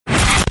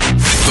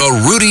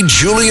The Rudy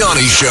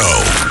Giuliani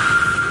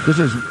Show. This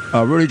is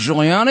Rudy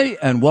Giuliani,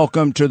 and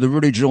welcome to the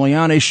Rudy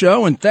Giuliani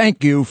Show, and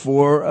thank you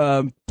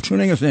for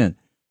tuning us in.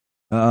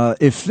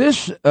 If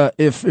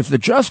the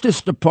Justice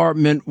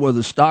Department were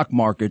the stock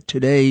market,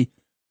 today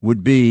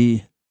would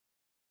be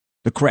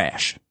the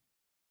crash.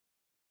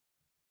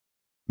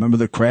 Remember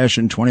the crash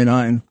in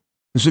 29?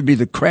 This would be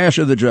the crash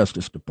of the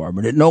Justice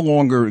Department. It no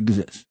longer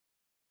exists.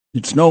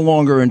 It's no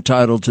longer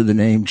entitled to the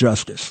name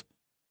justice.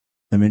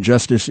 I mean,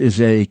 justice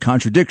is a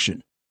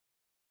contradiction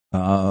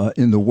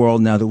in the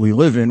world now that we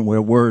live in,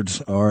 where words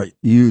are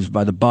used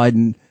by the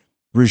Biden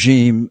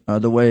regime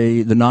the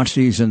way the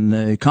Nazis and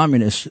the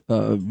communists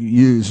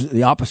use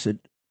the opposite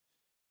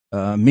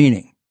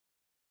meaning.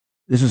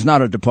 This is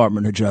not a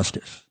Department of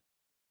Justice.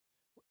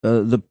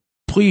 The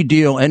plea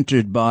deal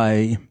entered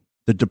by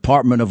the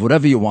Department of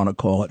whatever you want to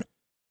call it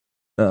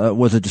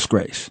was a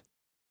disgrace.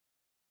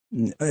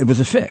 It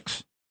was a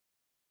fix.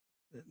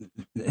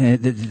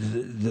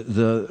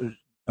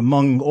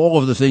 Among all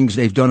of the things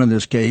they've done in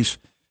this case,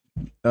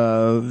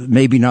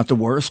 maybe not the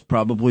worst.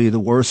 Probably the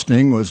worst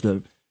thing was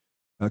the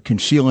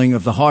concealing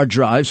of the hard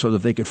drive so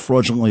that they could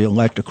fraudulently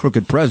elect a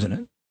crooked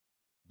president.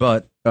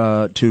 But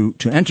to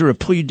enter a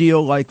plea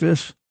deal like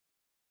this,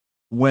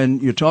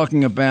 when you're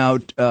talking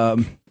about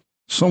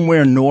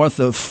somewhere north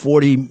of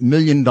 $40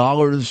 million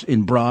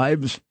in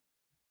bribes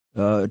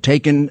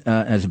taken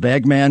as a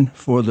bagman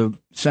for the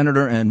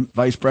senator and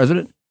vice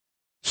president,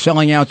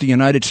 selling out the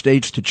United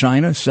States to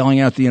China, selling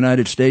out the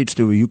United States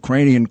to a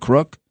Ukrainian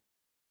crook,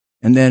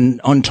 and then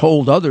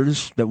untold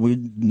others that we're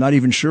not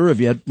even sure of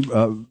yet.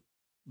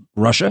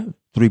 Russia,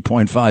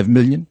 $3.5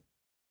 million.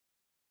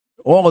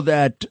 All of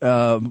that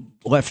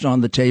left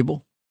on the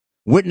table.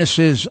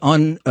 Witnesses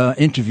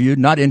uninterviewed,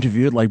 not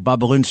interviewed, like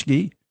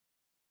Bobolinsky,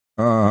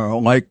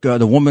 like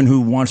the woman who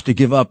wants to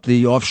give up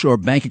the offshore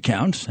bank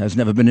accounts, has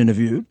never been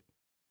interviewed.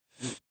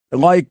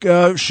 Like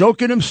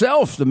Shokin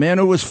himself, the man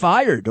who was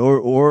fired,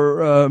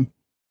 or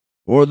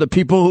the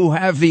people who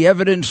have the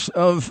evidence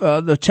of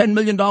the $10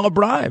 million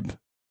bribe.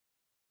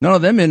 None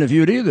of them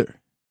interviewed either.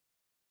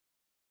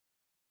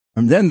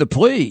 And then the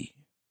plea.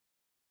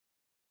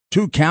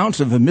 2 counts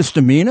of a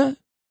misdemeanor.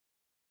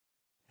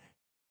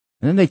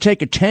 And then they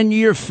take a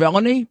 10-year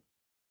felony.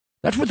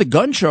 That's what the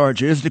gun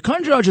charge is. The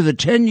gun charge is a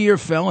 10-year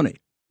felony.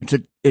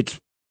 It's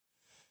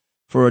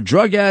for a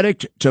drug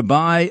addict to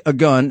buy a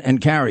gun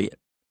and carry it.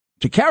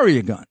 To carry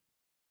a gun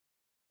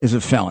is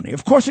a felony.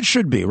 Of course it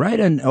should be, right?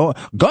 And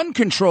gun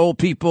control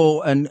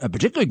people, and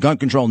particularly gun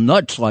control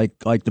nuts like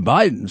the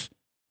Bidens,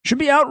 should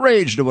be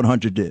outraged at what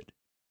Hunter did.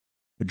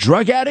 A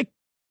drug addict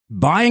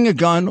buying a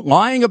gun,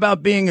 lying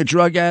about being a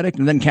drug addict,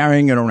 and then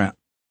carrying it around.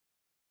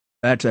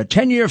 That's a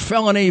 10-year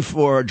felony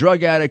for a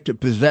drug addict to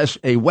possess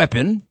a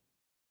weapon,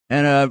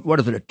 and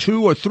a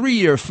 2 or 3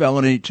 year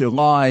felony to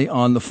lie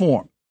on the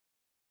form.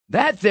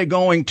 That they're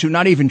going to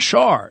not even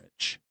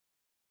charge.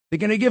 They're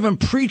going to give him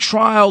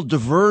pretrial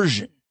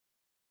diversion.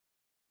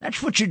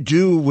 That's what you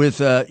do with,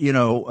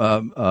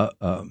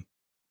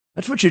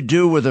 that's what you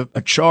do with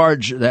a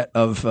charge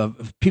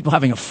of people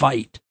having a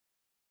fight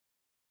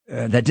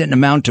that didn't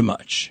amount to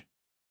much.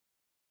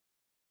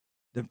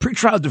 The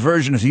pretrial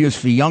diversion is used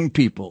for young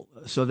people,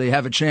 so they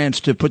have a chance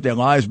to put their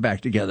lives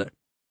back together.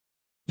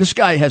 This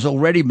guy has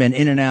already been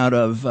in and out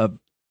of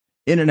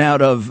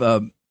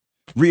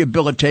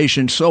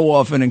rehabilitation so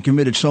often and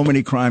committed so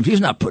many crimes.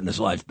 He's not putting his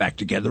life back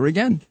together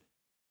again.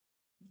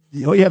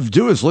 All you have to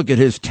do is look at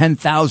his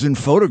 10,000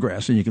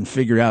 photographs, and you can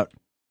figure out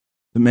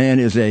the man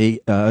is a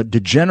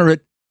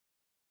degenerate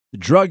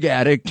drug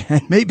addict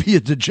and maybe a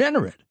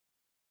degenerate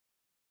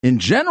in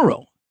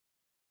general.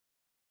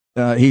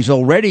 He's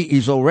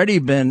already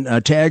been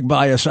tagged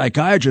by a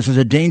psychiatrist as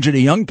a danger to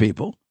young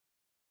people,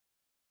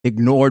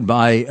 ignored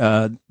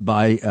by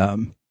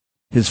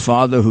his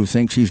father, who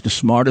thinks he's the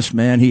smartest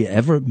man he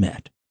ever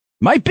met.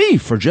 Might be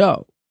for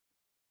Joe,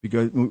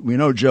 because we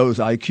know Joe's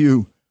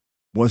IQ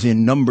was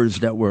in numbers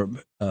that were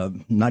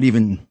not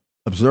even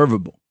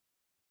observable.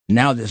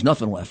 Now there's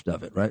nothing left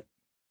of it, right?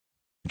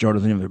 Joe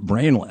doesn't even have a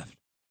brain left,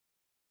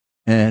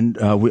 and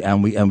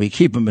we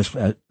keep him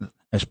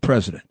as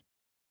president.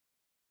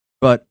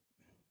 But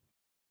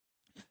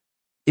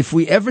if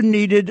we ever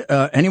needed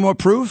any more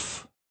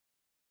proof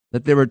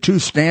that there are 2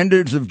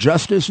 standards of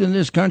justice in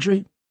this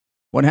country,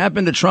 what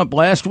happened to Trump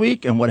last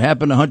week and what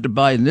happened to Hunter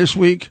Biden this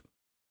week,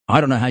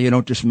 I don't know how you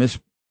don't dismiss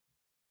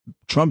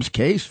Trump's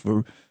case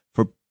for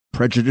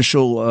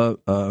prejudicial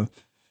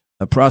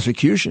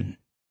prosecution.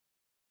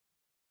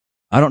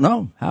 I don't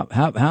know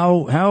how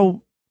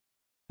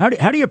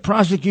do you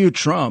prosecute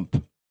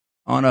Trump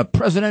on a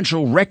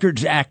Presidential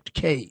Records Act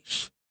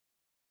case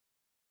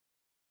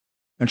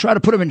and try to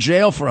put him in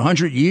jail for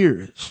 100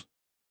 years?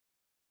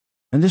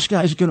 And this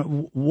guy's going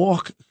to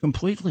walk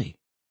completely.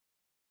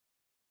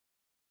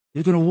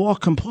 He's going to walk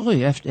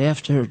completely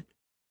after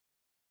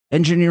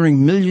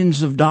engineering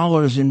millions of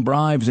dollars in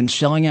bribes and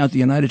selling out the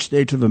United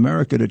States of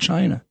America to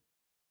China.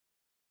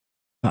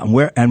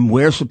 And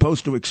we're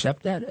supposed to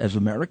accept that as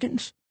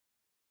Americans?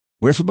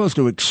 We're supposed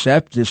to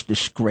accept this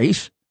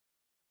disgrace?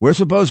 We're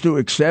supposed to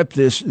accept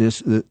this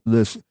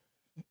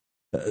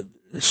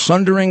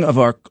sundering of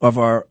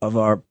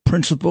our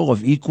principle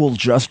of equal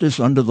justice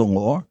under the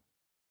law,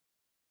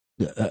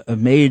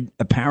 made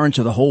apparent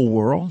to the whole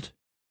world.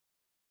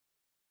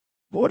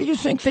 What do you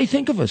think they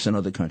think of us in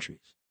other countries?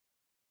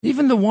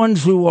 Even the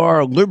ones who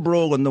are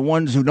liberal and the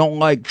ones who don't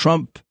like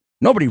Trump,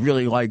 nobody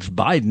really likes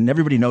Biden.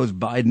 Everybody knows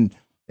Biden,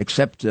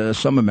 except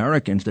some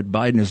Americans, that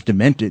Biden is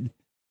demented.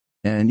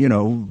 And,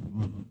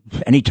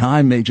 any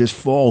time they just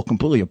fall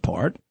completely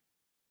apart.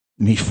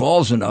 And he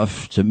falls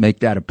enough to make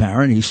that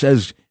apparent. He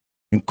says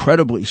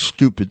incredibly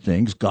stupid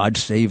things. God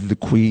save the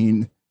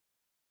Queen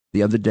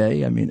the other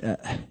day. I mean,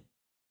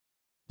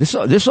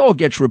 this all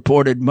gets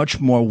reported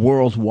much more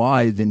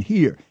worldwide than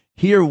here.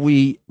 Here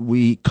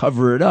we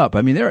cover it up.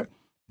 I mean,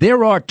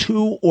 there are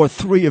 2 or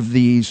 3 of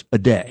these a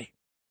day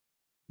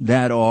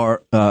that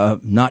are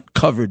not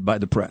covered by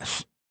the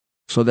press,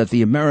 so that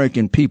the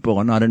American people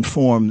are not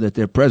informed that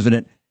their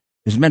president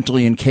is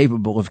mentally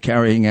incapable of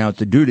carrying out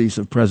the duties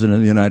of President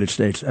of the United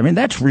States. I mean,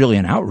 that's really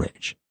an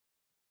outrage.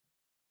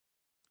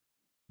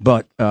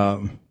 But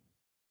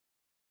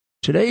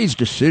today's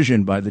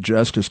decision by the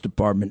Justice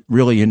Department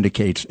really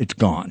indicates it's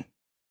gone.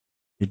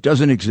 It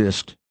doesn't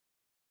exist,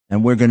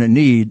 and we're going to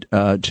need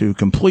to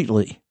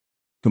completely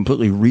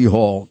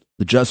rehaul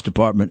the Justice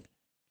Department.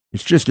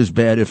 It's just as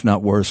bad, if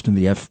not worse, than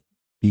the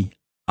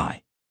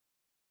FBI.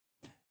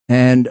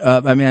 And,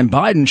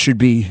 Biden should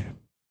be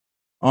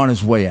on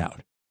his way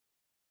out.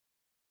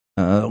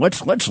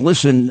 Let's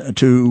listen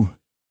to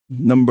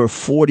number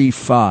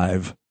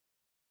 45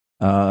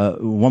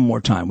 one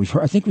more time.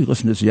 I think we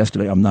listened to this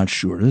yesterday. I'm not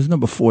sure. This is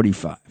number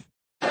 45.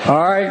 All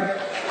right.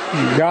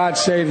 God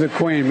save the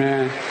Queen,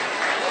 man.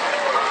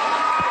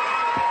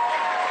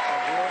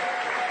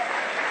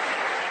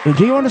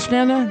 Do you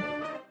understand that?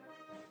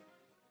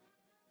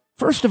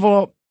 First of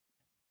all,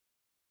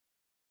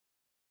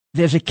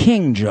 there's a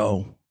king,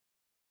 Joe.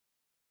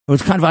 It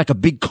was kind of like a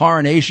big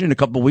coronation a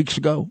couple of weeks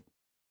ago.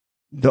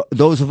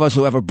 Those of us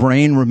who have a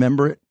brain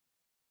remember it.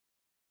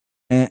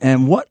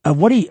 And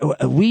we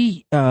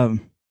kind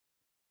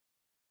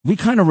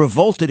of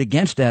revolted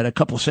against that a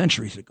couple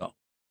centuries ago.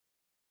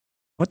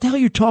 What the hell are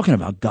you talking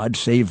about? God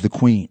save the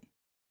Queen.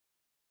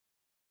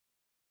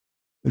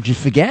 Did you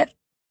forget?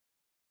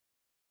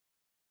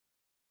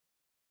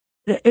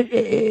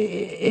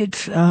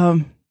 It's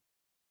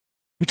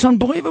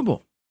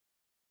unbelievable.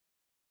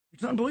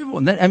 It's unbelievable.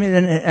 And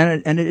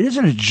and it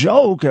isn't a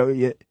joke.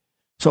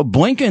 So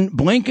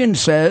Blinken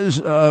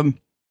says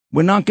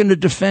we're not going to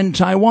defend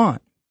Taiwan.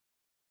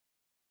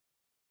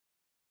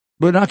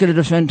 We're not going to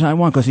defend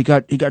Taiwan because he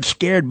got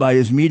scared by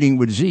his meeting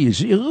with Xi.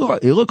 He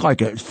looked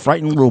like a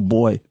frightened little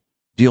boy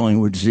dealing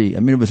with Xi. I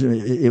mean,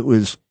 it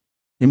was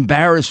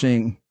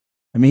embarrassing.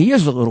 I mean, he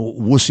is a little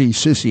wussy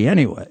sissy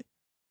anyway,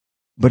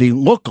 but he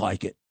looked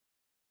like it.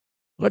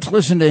 Let's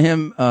listen to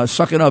him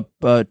sucking up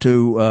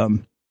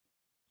to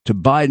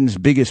Biden's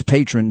biggest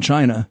patron,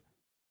 China,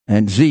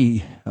 and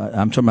Xi.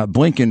 I'm talking about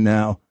Blinken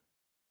now.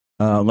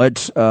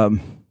 Let's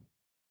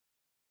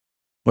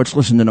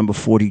listen to number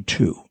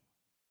 42.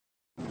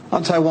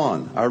 On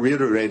Taiwan, I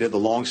reiterated the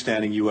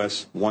long-standing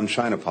U.S. one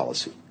China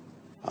policy.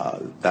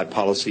 That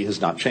policy has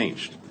not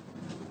changed.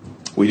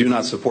 We do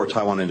not support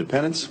Taiwan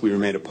independence. We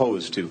remain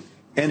opposed to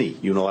any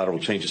unilateral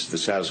changes to the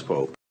status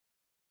quo.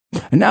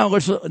 And now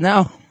let's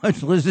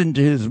listen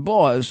to his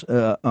boss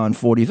on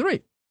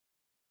 43.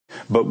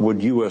 But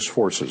would U.S.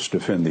 forces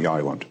defend the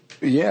island?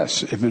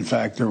 Yes, if in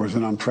fact there was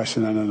an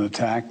unprecedented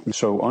attack.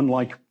 So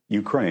unlike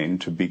Ukraine,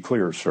 to be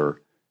clear, sir,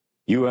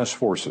 U.S.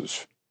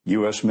 forces,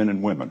 U.S. men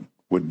and women,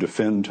 would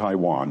defend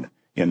Taiwan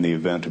in the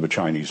event of a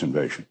Chinese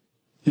invasion?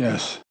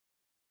 Yes.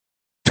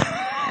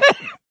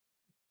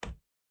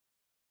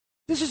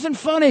 This isn't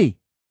funny.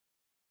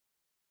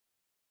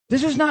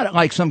 This is not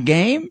like some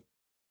game.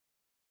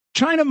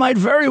 China might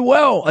very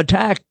well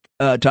attack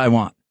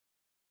Taiwan.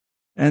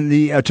 And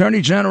the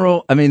Attorney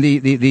General,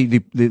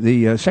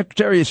 the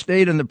Secretary of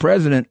State and the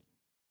President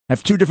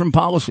have 2 different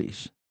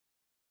policies.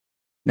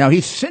 Now,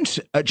 he's since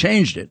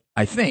changed it,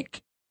 I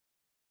think,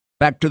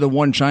 back to the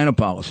one China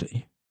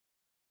policy.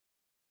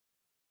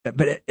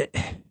 But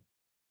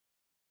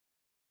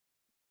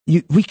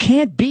we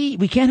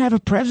can't have a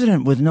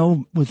president with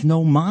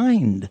no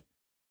mind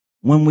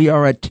when we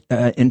are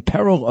in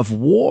peril of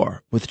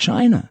war with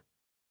China.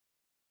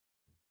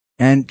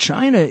 And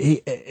China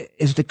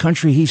is the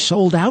country he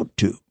sold out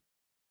to.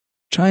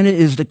 China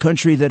is the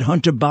country that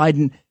Hunter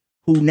Biden,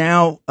 who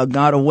now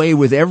got away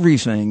with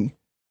everything,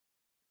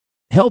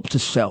 helped to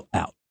sell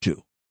out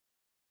to.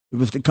 It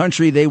was the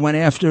country they went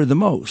after the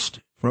most,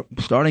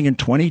 starting in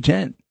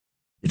 2010.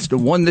 It's the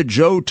one that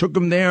Joe took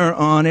him there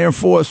on Air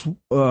Force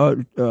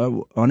 2.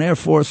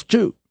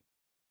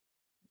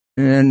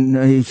 And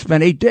he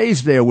spent 8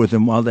 days there with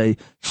him while they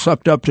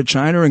sucked up to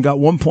China and got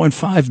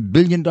 $1.5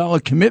 billion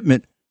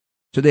commitment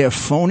to their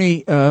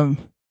phony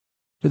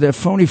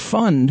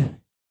fund,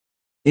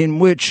 in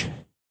which,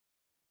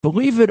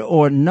 believe it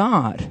or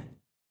not,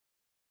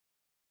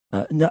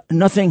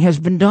 nothing has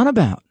been done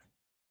about.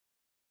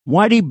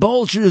 Whitey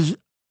Bulger's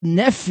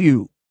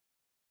nephew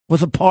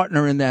was a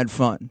partner in that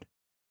fund.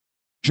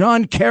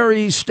 John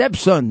Kerry's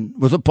stepson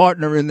was a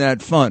partner in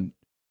that fund.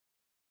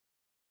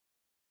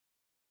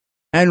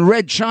 And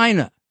Red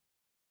China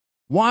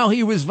while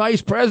he was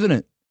vice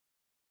president.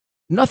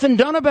 Nothing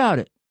done about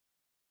it.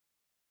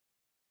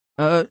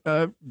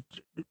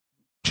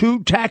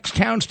 2 tax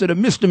counts that are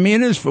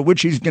misdemeanors for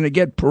which he's going to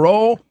get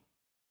parole,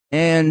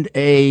 and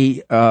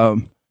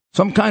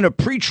some kind of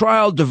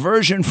pretrial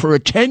diversion for a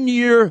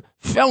 10-year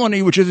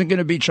felony, which isn't going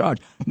to be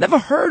charged. Never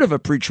heard of a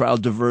pretrial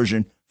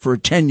diversion for a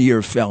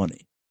 10-year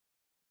felony.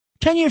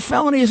 10-year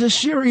felony is a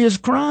serious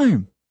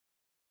crime,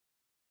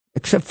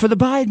 except for the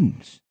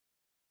Bidens.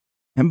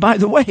 And by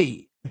the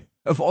way,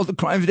 of all the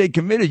crimes they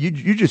committed,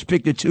 you just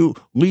picked the 2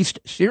 least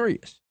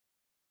serious.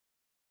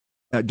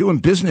 Doing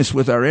business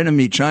with our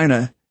enemy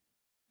China,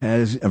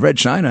 Red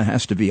China,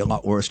 has to be a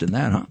lot worse than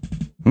that, huh?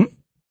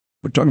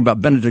 We're talking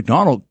about Benedict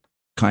Arnold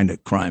kind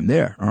of crime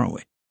there, aren't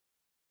we?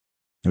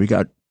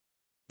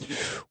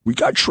 We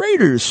got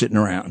traitors sitting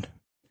around.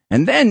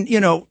 And then,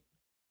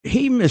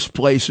 he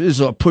misplaces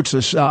or puts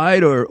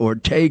aside or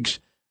takes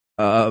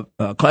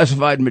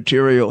classified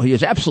material he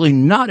is absolutely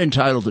not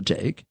entitled to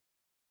take.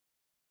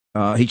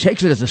 He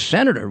takes it as a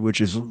senator,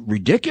 which is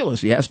ridiculous.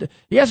 He has to,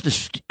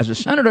 as a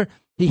senator,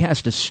 he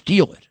has to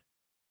steal it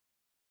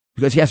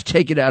because he has to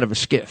take it out of a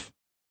skiff.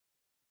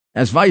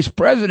 As vice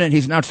president,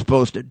 he's not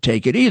supposed to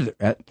take it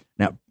either.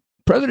 Now,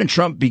 President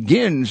Trump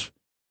begins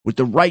with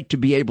the right to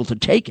be able to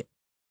take it.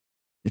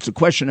 It's a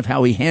question of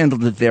how he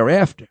handled it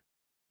thereafter.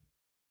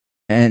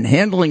 And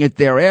handling it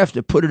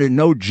thereafter put it in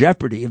no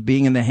jeopardy of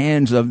being in the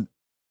hands of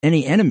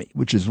any enemy,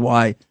 which is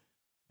why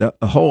the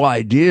whole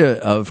idea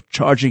of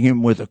charging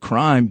him with a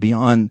crime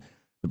beyond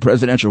the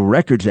Presidential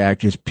Records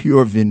Act is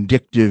pure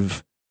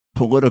vindictive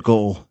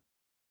political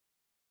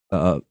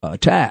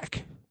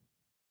attack.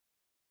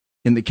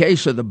 In the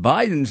case of the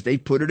Bidens, they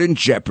put it in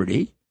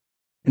jeopardy.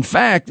 In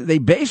fact, they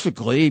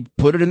basically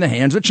put it in the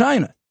hands of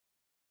China.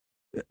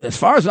 As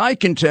far as I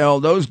can tell,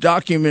 those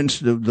documents,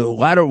 the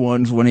latter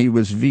ones when he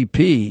was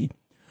VP,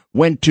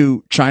 went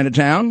to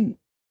Chinatown,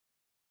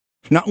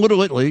 not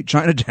Little Italy,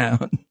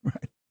 Chinatown,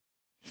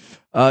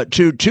 right?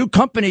 To 2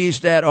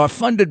 companies that are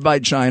funded by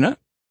China,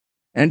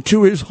 and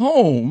to his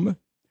home,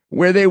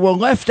 where they were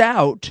left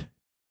out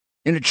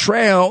in a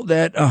trail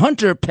that a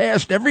hunter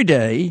passed every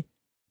day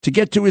to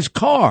get to his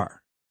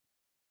car.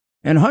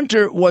 And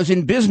Hunter was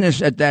in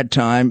business at that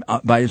time,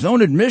 by his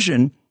own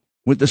admission,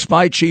 with the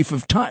spy chief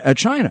of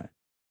China.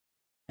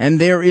 And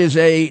there is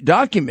a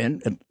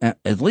document,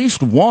 at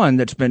least one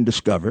that's been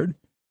discovered,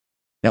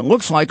 that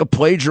looks like a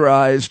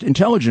plagiarized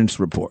intelligence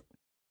report.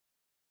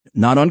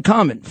 Not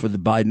uncommon for the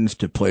Bidens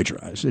to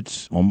plagiarize.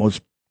 It's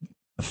almost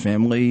a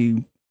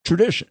family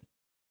tradition.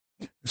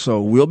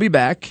 So we'll be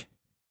back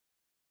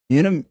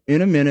in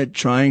a minute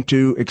trying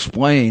to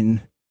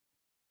explain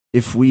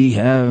if we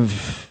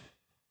have,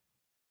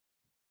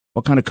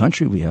 what kind of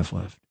country we have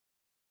left.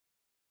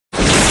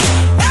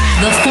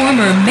 The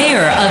former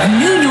mayor of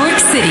New York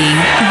City,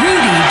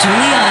 Rudy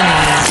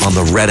Giuliani. On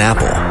the Red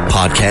Apple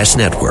Podcast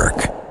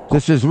Network.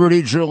 This is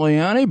Rudy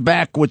Giuliani,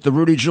 back with the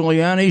Rudy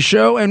Giuliani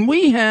Show, and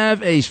we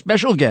have a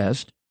special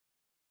guest,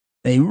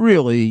 a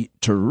really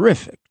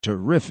terrific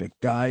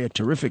guy, a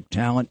terrific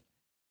talent,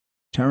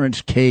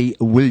 Terrence K.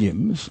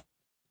 Williams.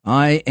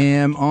 I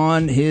am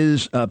on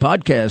his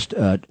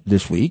podcast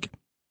this week,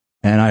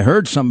 and I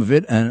heard some of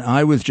it, and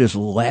I was just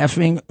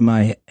laughing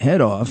my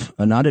head off,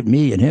 not at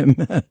me and him,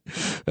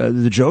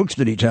 the jokes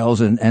that he tells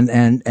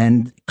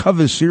and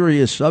covers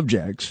serious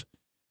subjects.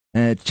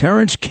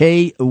 Terrence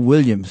K.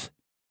 Williams.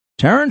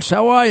 Terrence,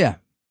 how are you?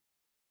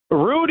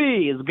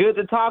 Rudy, it's good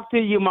to talk to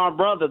you, my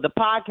brother. The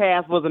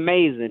podcast was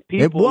amazing.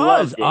 People it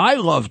was. Loved it. I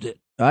loved it.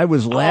 I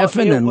was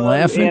laughing and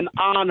laughing. An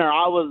honor.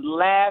 I was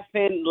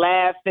laughing, and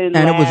laughing.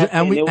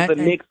 It was a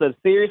mix of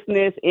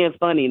seriousness and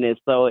funniness.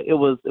 So it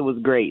was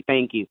great.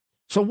 Thank you.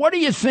 So, what do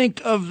you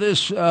think of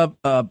this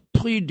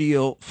plea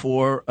deal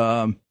for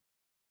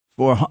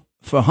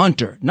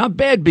Hunter? Not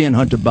bad being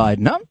Hunter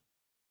Biden, huh?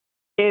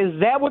 Is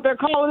that what they're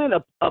calling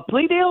it? A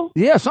plea deal?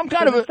 Yeah, some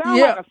kind of it sounds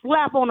like a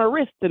slap on the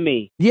wrist to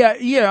me. Yeah.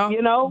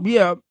 You know?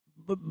 Yeah,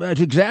 but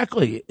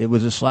exactly. It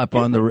was a slap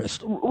on the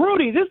wrist.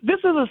 Rudy, this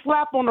is a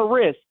slap on the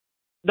wrist.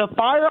 The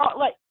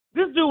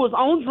this dude was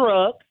on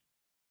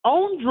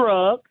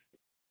drugs,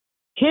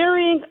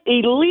 carrying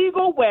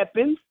illegal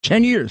weapons.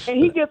 10 years. And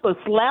he gets a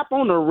slap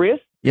on the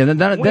wrist. Yeah, they're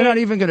not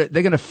even they're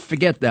going to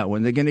forget that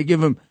one. They're going to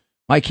give him,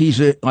 like he's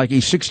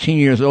 16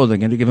 years old, they're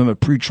going to give him a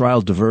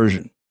pretrial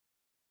diversion.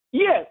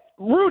 Yes,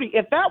 Rudy,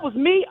 if that was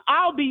me,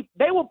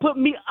 they will put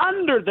me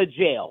under the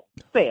jail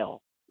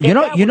cell. If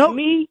that was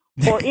me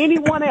or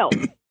anyone else.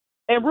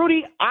 And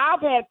Rudy,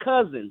 I've had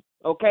cousins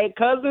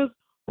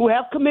who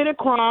have committed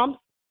crimes,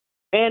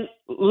 and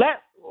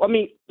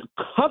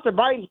Hunter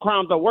Biden's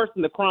crimes are worse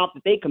than the crimes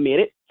that they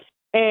committed,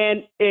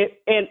 and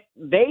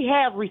they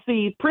have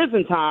received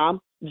prison time,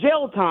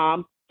 jail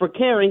time for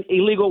carrying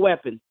illegal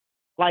weapons,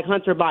 like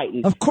Hunter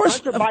Biden. Of course,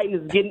 Hunter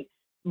Biden is getting,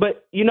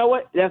 but you know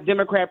what? That's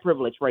Democrat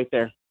privilege right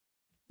there.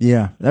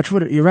 Yeah, that's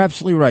what you're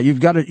absolutely right. You've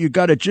got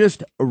it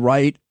just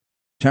right,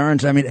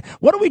 Terrence. I mean,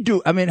 what do we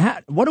do? I mean,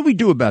 what do we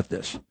do about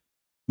this?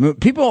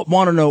 People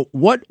want to know,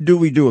 what do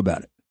we do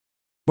about it?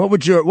 What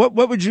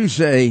would you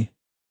say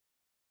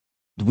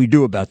we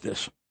do about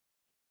this?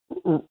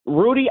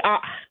 Rudy,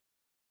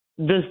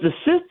 the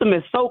system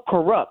is so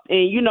corrupt,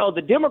 and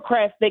the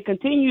Democrats, they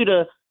continue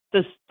to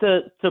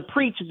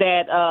preach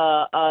that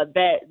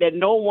that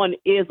no one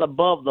is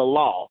above the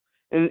law,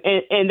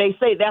 and they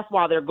say that's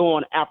why they're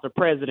going after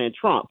President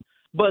Trump.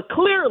 But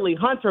clearly,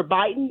 Hunter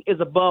Biden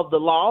is above the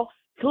law.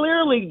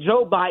 Clearly,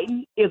 Joe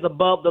Biden is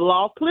above the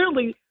law.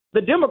 Clearly,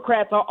 the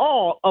Democrats are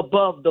all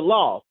above the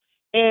law.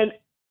 And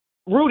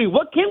Rudy,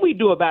 what can we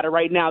do about it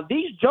right now?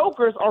 These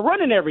jokers are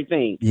running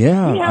everything.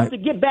 Yeah, we have to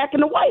get back in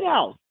the White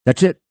House.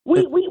 That's it. We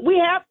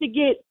have to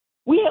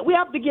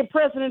get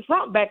President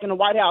Trump back in the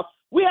White House.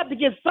 We have to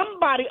get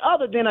somebody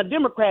other than a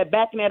Democrat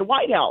back in that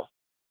White House.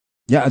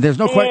 Yeah, there's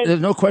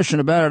no question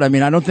about it. I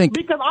mean, I don't think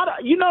because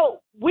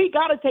we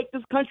got to take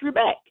this country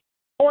back,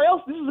 or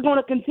else this is going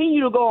to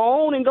continue to go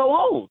on and go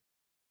on.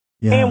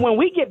 Yeah. And when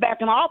we get back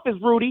in office,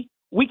 Rudy,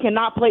 we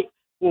cannot play.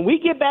 When we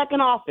get back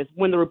in office,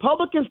 when the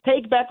Republicans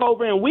take back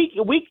over and we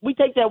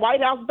take that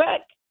White House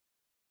back,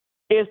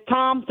 it's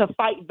time to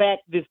fight back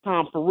this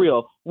time for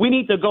real. We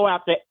need to go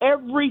after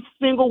every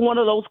single one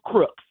of those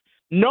crooks.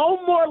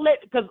 No more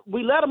because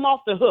we let them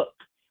off the hook.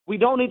 We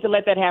don't need to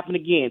let that happen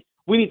again.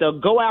 We need to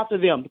go after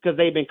them because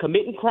they've been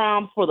committing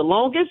crimes for the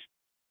longest,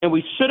 and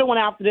we should have went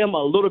after them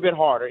a little bit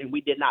harder, and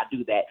we did not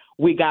do that.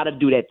 We got to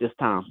do that this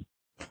time.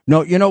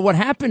 No, what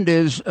happened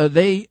is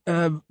they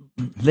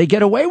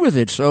get away with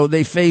it, so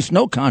they face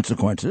no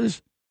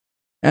consequences.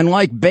 And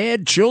like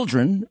bad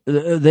children,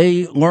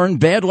 they learn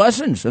bad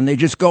lessons, and they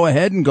just go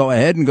ahead and go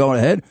ahead and go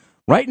ahead.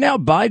 Right now,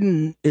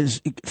 Biden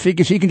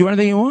figures he can do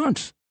anything he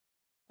wants,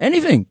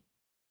 anything.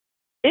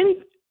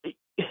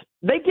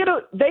 They get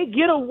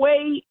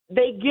away.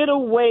 They can get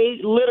away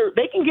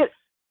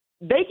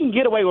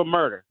with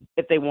murder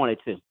if they wanted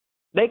to.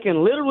 They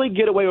can literally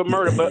get away with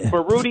murder.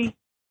 But Rudy,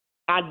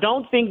 I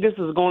don't think this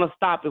is going to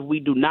stop if we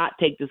do not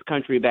take this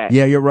country back.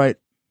 Yeah, you're right.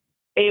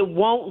 It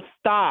won't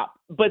stop.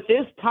 But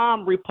this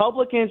time,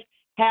 Republicans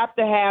have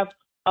to have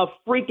a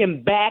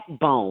freaking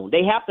backbone.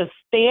 They have to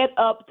stand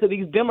up to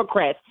these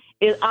Democrats.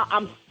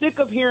 I'm sick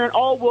of hearing,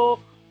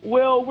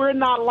 well, we're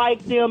not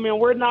like them, and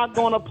we're not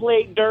going to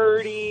play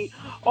dirty.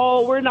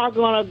 Oh, we're not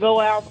going to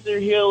go after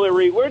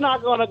Hillary. We're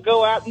not going to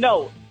go out.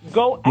 No,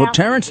 go after. Well,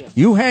 Terrence, them.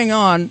 You hang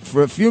on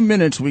for a few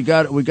minutes. We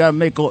got to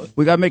make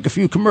a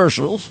few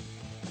commercials.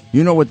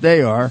 You know what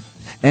they are.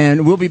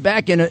 And we'll be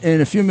back in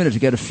a few minutes to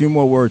get a few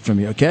more words from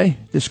you, okay?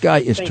 This guy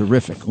is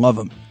terrific. Love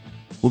him.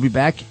 We'll be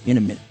back in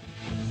a minute.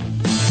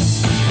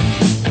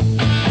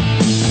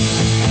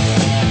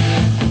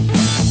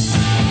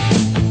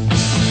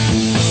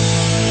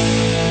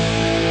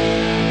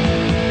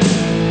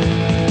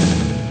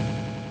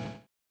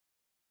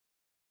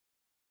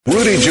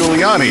 Rudy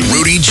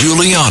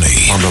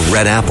Giuliani on the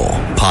Red Apple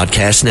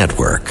Podcast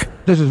Network.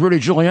 This is Rudy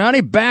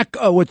Giuliani back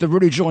with the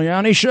Rudy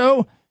Giuliani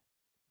Show.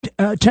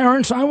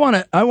 Terrence, I want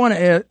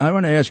to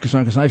ask you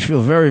something because I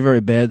feel very, very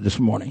bad this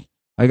morning.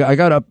 I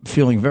got up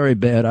feeling very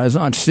bad. I was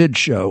on Sid's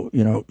show.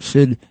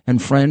 Sid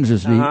and Friends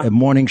is the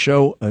morning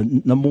show,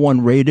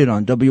 #1 rated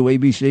on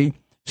WABC.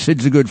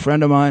 Sid's a good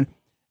friend of mine,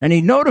 and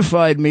he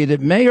notified me that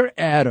Mayor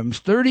Adams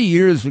 30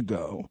 years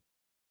ago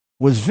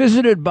was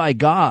visited by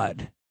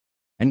God,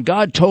 and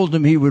God told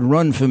him he would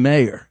run for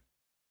mayor.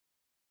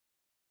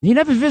 He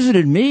never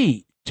visited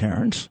me,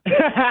 Terrence.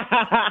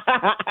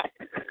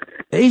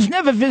 He's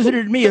never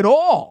visited me at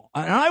all,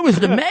 and I was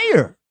the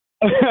mayor.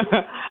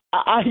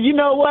 You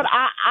know what?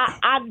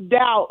 I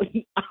doubt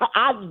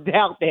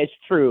that's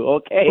true.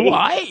 Okay.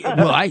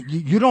 Why?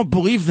 You don't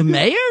believe the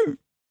mayor?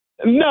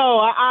 No,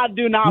 I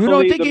do not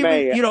believe the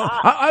mayor.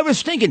 I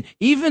was thinking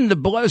even the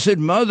Blessed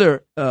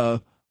Mother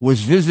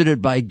was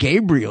visited by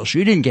Gabriel.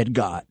 She didn't get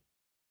God.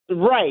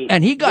 Right.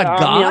 And he got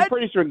God? I'm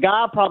pretty sure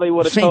God probably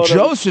would have told him St.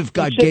 Joseph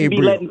got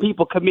Gabriel. Be letting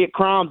people commit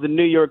crimes in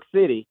New York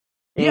City.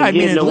 Yeah, I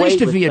mean, at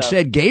least if he had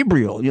said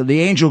Gabriel,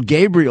 the angel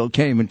Gabriel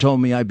came and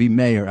told me I'd be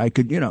mayor, I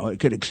could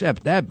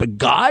accept that. But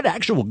God,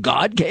 actual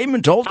God came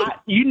and told him?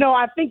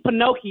 I think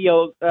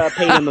Pinocchio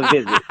paid him a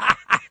visit.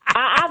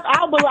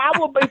 I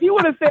would, if he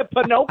would have said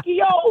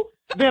Pinocchio,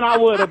 then I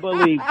would have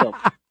believed him.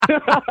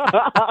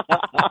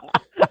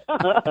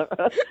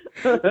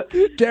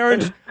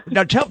 Terrence,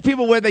 now tell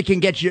people where they can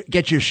get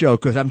your show,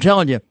 because I'm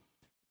telling you,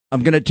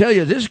 I'm going to tell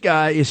you, this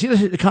guy, you see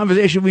the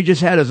conversation we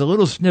just had is a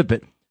little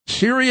snippet.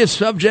 Serious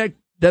subject,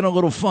 then a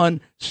little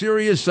fun.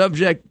 Serious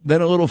subject,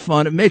 then a little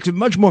fun. It makes it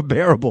much more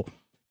bearable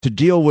to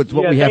deal with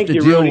what we have to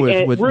deal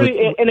with.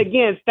 And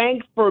again,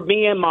 thanks for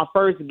being my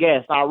first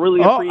guest. I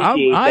really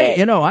appreciate that.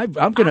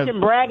 I can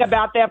brag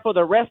about that for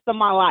the rest of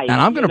my life.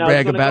 And I'm going to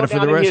brag about it for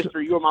the rest.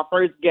 You were my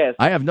first guest.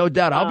 I have no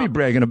doubt. I'll be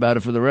bragging about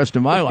it for the rest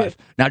of my life.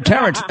 Now,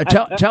 Terrence,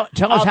 tell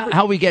us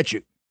how we get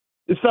you.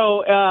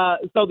 So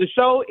the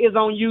show is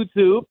on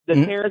YouTube, the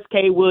Terrence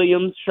K.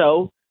 Williams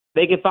Show.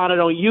 They can find it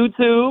on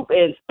YouTube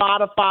and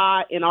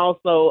Spotify and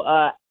also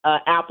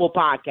Apple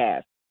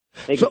Podcasts.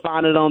 They can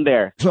find it on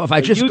there. So if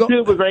I just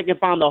YouTube is where you can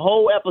find the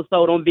whole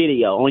episode on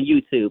video on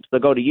YouTube. So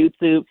go to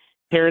YouTube,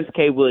 Terrence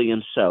K.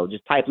 Williams Show.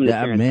 Just type in the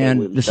Terrence K.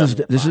 Williams this Show.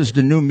 This is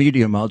the new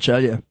medium. I'll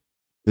tell you.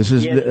 This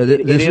is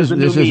the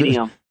new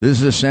medium.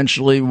 This is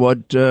essentially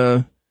what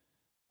our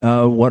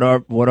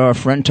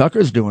friend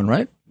Tucker's doing,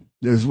 right?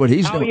 This is what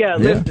he's doing. Oh yeah,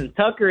 listen,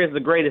 Tucker is the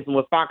greatest, and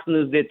what Fox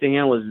News did to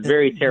him was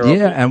very terrible.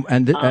 Yeah,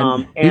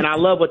 and I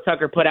love what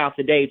Tucker put out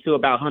today too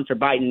about Hunter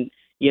Biden,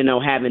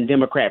 having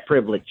Democrat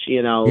privilege,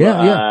 taking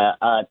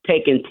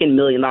 $10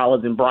 million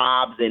in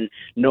bribes and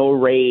no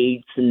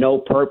raids,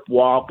 no perp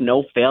walk,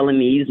 no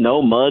felonies,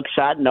 no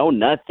mugshot, no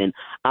nothing.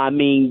 I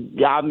mean,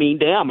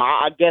 damn,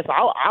 I guess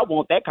I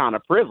want that kind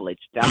of privilege.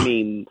 I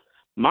mean,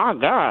 my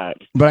God.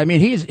 But I mean,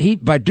 he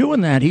by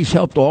doing that, he's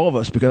helped all of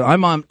us, because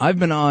I've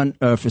been on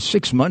for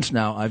 6 months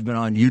now. I've been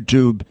on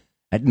YouTube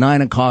at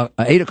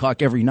 8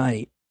 o'clock every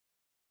night,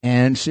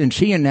 and since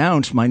he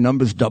announced, my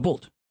numbers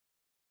doubled.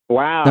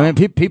 Wow. I mean,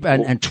 people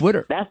and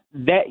Twitter. That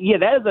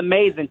is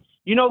amazing.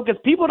 Because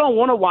people don't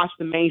want to watch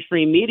the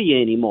mainstream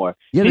media anymore.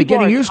 Yeah, people they're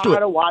getting used to it.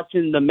 Tired of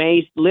watching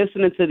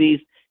listening to these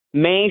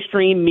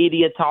mainstream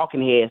media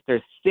talking heads.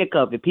 They're sick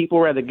of it.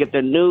 People rather get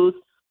their news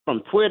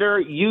from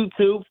Twitter,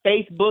 YouTube,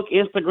 Facebook,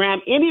 Instagram,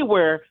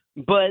 anywhere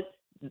but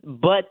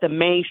the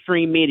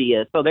mainstream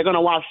media. So they're going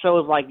to watch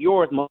shows like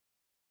yours.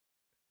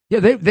 Yeah,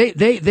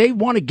 they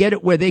want to get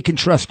it where they can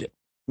trust it,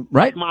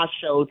 right? My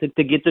show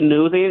to get the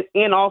news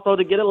and also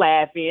to get a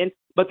laugh in,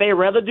 but they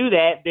rather do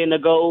that than to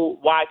go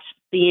watch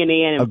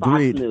CNN and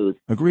Fox News.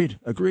 Agreed.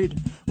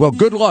 Well,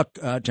 good luck,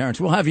 Terrence.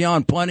 We'll have you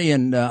on plenty,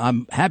 and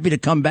I'm happy to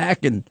come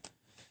back, and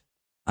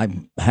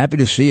I'm happy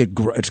to see it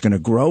grow. It's going to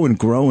grow and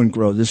grow and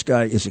grow. This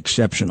guy is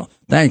exceptional.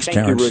 Thanks,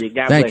 Terrence. You, Rudy.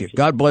 God Thank bless you. you.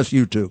 God bless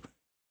you too.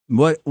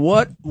 What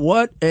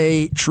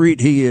a treat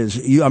he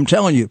is. I'm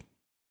telling you,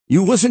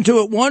 you listen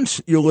to it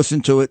once, you'll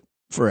listen to it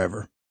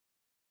forever.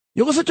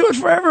 You'll listen to it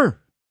forever.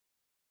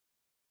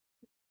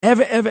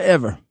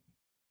 Ever.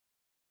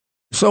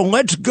 So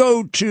let's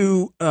go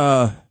to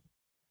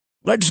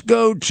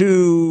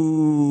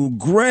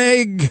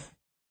Greg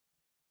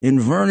in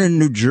Vernon,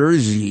 New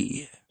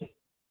Jersey.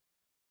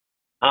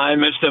 Hi,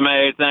 Mr.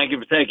 Mayor. Thank you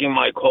for taking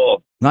my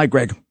call. Hi,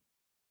 Greg.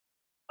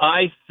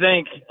 I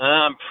think,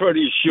 I'm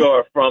pretty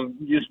sure from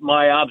just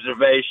my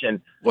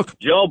observation, look,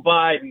 Joe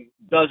Biden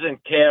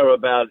doesn't care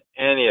about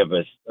any of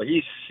us.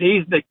 He's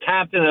the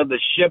captain of the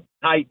ship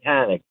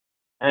Titanic,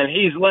 and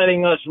he's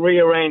letting us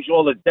rearrange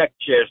all the deck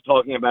chairs,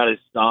 talking about his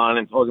son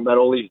and talking about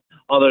all these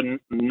other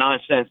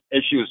nonsense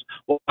issues.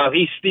 While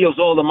he steals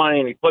all the money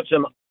and he puts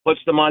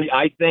the money,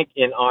 I think,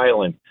 in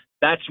Ireland.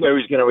 That's where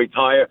he's going to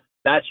retire.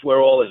 That's where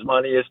all his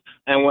money is,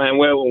 and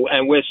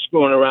we're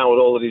screwing around with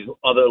all of these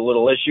other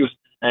little issues,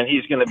 and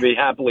he's going to be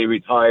happily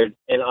retired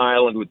in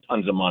Ireland with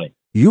tons of money.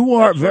 You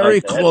are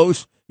very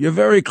close. You're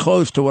very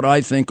close to what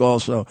I think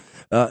also,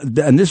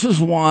 and this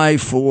is why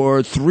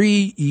for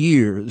 3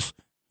 years,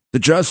 the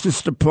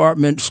Justice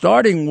Department,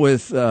 starting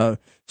with that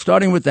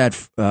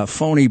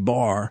phony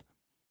bar,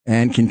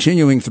 and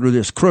continuing through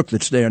this crook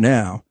that's there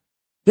now.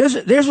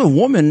 There's a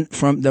woman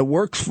that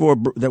worked for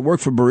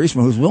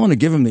Burisma who's willing to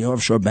give him the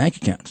offshore bank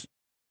accounts,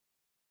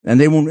 and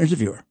they won't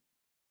interview her.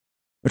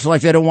 It's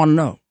like they don't want to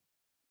know,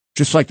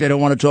 just like they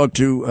don't want to talk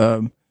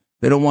to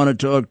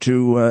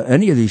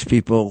any of these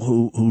people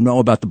who know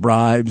about the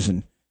bribes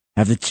and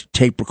have the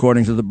tape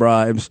recordings of the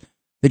bribes.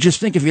 They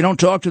just think if you don't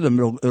talk to them,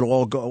 it'll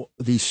all go.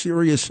 These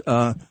serious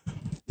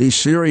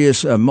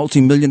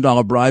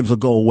multi-million-dollar bribes will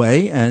go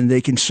away, and they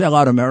can sell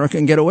out America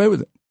and get away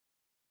with it.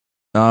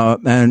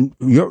 And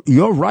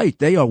you're right.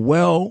 They are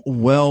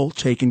well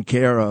taken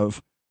care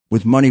of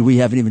with money we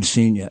haven't even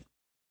seen yet.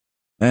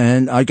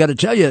 And I got to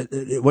tell you,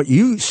 what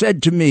you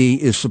said to me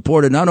is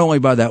supported not only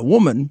by that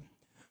woman,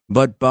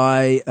 but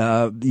by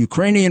the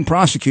Ukrainian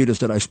prosecutors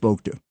that I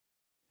spoke to,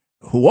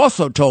 who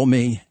also told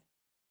me,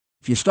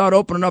 if you start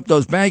opening up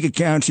those bank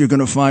accounts, you're going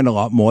to find a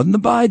lot more than the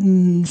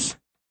Bidens.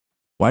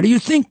 Why do you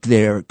think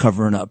they're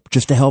covering up?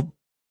 Just to help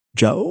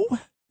Joe?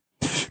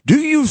 Do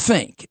you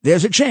think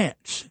there's a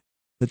chance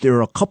that there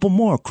are a couple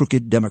more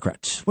crooked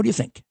Democrats? What do you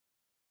think?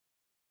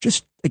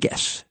 Just a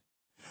guess.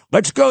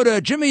 Let's go to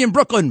Jimmy in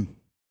Brooklyn.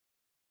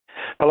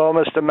 Hello,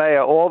 Mr.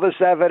 Mayor. All this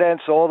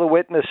evidence, all the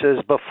witnesses,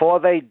 before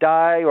they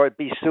die or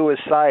be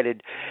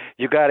suicided,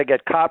 you got to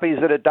get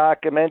copies of the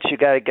documents. You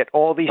got to get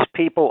all these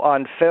people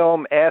on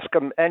film, ask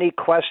them any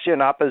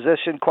question,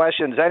 opposition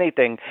questions,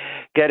 anything.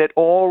 Get it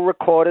all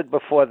recorded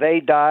before they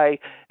die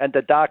and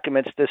the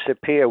documents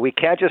disappear. We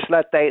can't just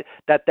let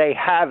that they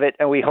have it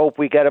and we hope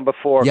we get them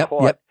before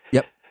court.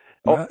 Yep.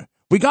 Oh.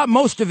 We got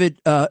most of it,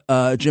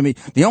 Jimmy.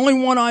 The only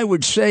one I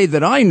would say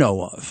that I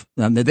know of,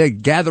 and they're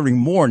gathering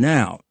more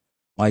now,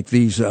 like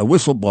these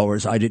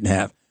whistleblowers I didn't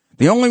have.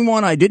 The only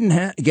one I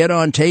didn't get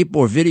on tape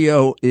or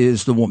video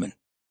is the woman,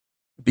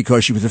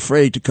 because she was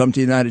afraid to come to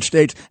the United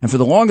States. And for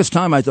the longest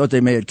time, I thought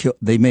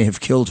they may have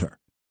killed her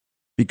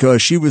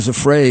because she was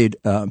afraid.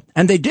 And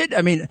they did.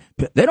 I mean,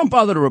 they don't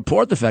bother to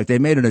report the fact they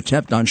made an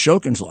attempt on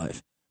Shokin's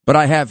life. But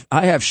I have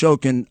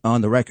Shokin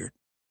on the record.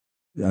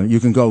 You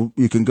can go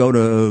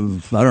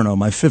to, I don't know,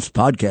 my 5th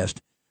podcast,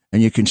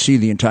 and you can see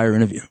the entire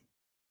interview.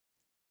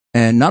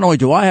 And not only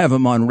do I have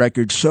him on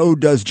record, so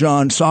does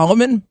John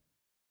Solomon.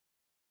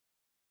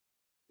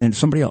 and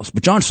somebody else.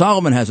 But John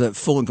Solomon has a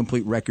full and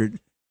complete record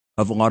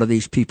of a lot of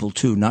these people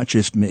too, not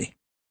just me.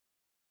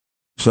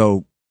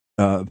 So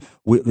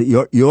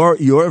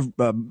your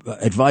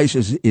advice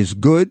is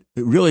good,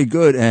 really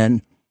good,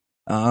 and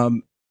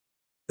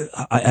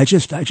I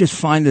just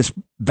find this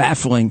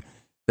baffling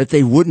that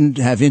they wouldn't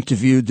have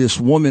interviewed this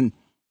woman.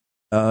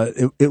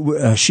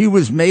 She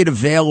was made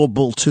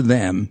available to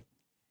them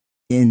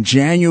in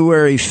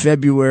January,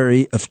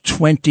 February of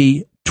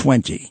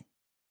 2020.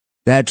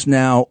 That's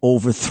now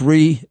over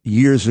 3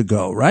 years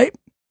ago, right?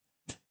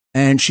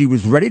 And she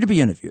was ready to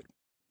be interviewed.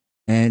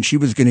 And she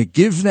was going to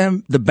give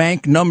them the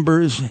bank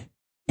numbers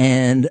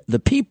and the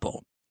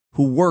people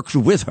who worked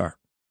with her,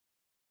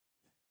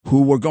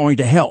 who were going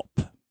to help.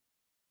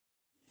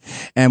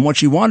 And what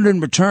she wanted in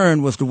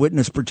return was the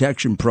witness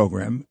protection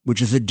program,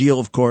 which is a deal,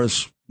 of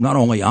course, not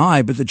only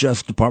I, but the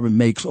Justice Department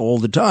makes all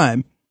the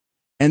time.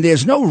 And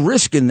there's no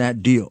risk in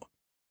that deal.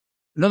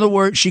 In other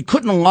words, she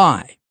couldn't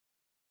lie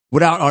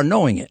without our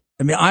knowing it.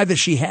 I mean, either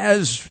she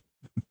has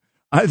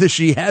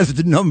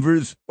the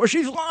numbers or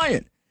she's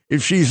lying.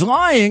 If she's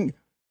lying,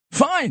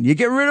 fine, you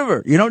get rid of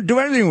her. You don't do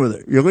anything with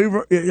her. You leave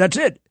her. That's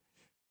it.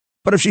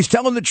 But if she's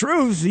telling the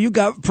truth, you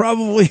got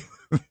probably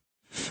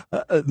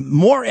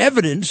more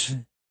evidence.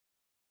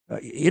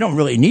 You don't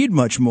really need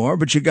much more,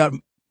 but you got,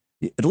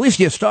 at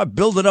least you start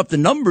building up the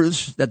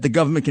numbers that the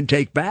government can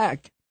take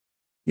back.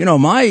 You know,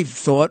 my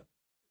thought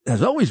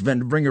has always been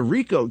to bring a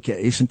RICO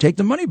case and take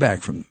the money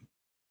back from them.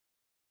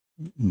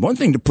 One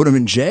thing to put them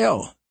in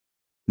jail.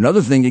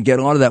 Another thing to get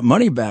a lot of that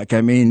money back.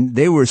 I mean,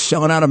 they were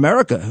selling out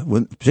America,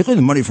 particularly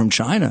the money from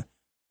China.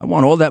 I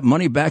want all that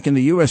money back in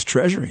the U.S.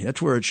 Treasury.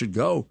 That's where it should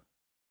go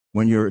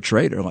when you're a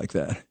trader like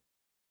that.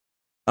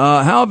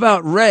 How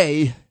about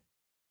Ray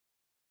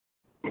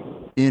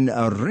in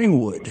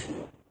Ringwood?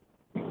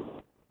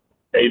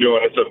 How you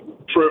doing? It's a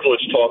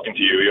privilege talking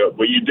to you.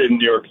 What you did in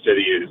New York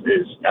City is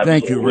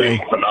Thank you, Ray.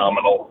 absolutely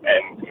phenomenal,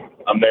 and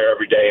I'm there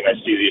every day, and I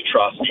see the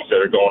atrocities that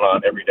are going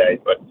on every day.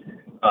 But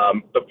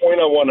the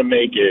point I want to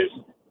make is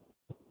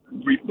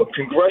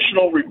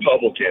congressional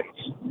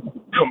Republicans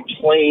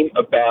complain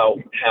about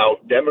how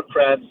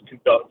Democrats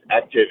conduct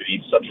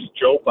activities such as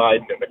Joe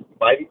Biden and the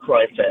Biden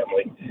crime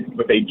family,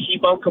 but they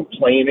keep on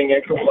complaining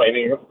and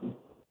complaining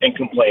and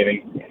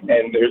complaining.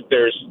 And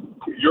there's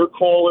your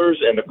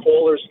callers and the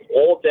callers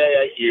all day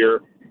I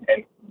hear,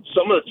 and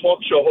some of the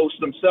talk show hosts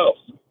themselves.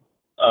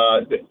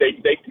 They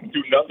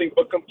do nothing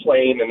but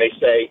complain, and they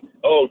say,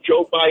 oh,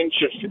 Joe Biden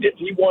should, if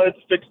he wanted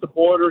to fix the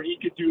border, he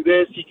could do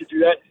this, he could do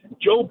that.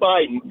 Joe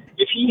Biden,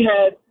 if he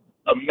had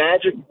a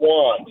magic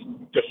wand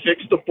to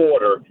fix the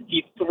border,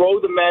 he'd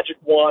throw the magic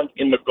wand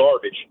in the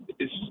garbage.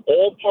 It's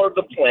all part of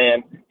the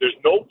plan. There's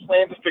no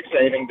plan to fix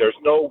anything. There's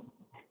nothing.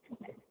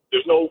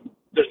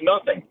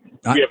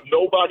 We have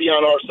nobody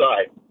on our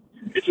side.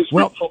 It's just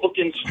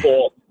Republicans'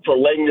 fault for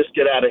letting this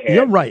get out of hand.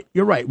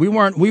 You're right. We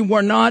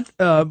were not.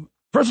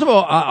 First of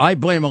all, I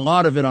blame a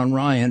lot of it on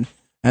Ryan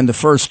and the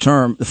first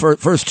 2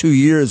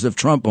 years of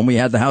Trump when we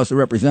had the House of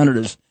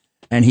Representatives,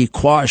 and he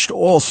quashed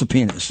all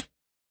subpoenas.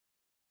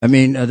 I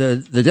mean,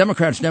 the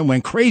Democrats then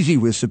went crazy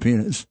with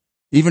subpoenas,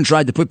 even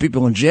tried to put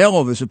people in jail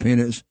over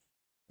subpoenas.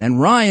 And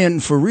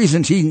Ryan, for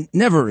reasons he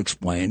never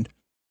explained,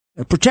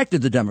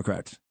 protected the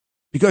Democrats.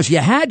 Because you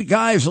had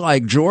guys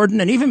like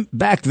Jordan, and even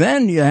back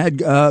then you had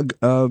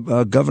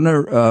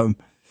Governor.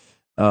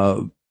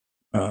 Who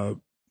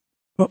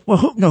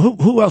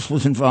else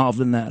was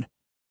involved in that?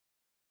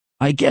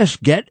 I guess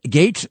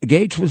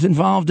Gates was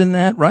involved in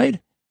that,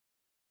 right?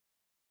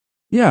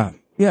 Yeah.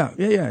 I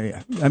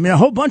mean, a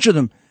whole bunch of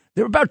them.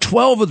 There were about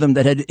 12 of them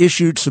that had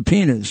issued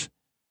subpoenas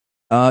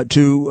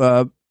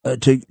to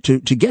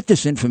get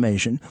this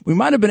information. We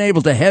might have been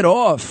able to head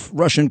off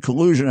Russian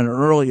collusion at an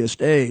earlier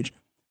stage.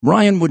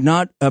 Ryan would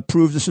not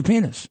approve the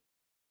subpoenas.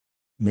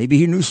 Maybe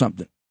he knew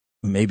something.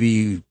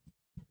 Maybe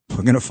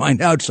we're going to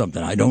find out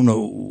something. I don't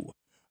know.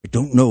 I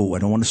don't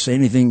want to say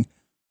anything.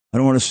 I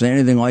don't want to say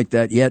anything like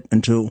that yet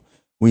until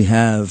we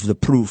have the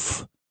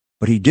proof.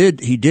 But he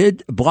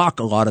did block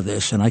a lot of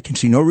this, and I can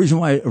see no reason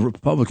why a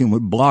Republican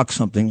would block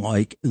something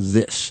like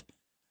this.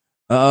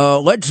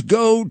 Let's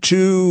go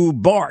to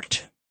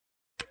Bart.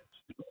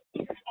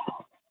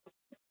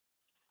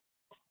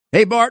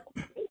 Hey, Bart.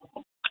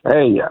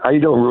 Hey, how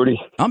you doing,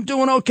 Rudy? I'm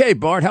doing okay,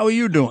 Bart. How are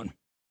you doing?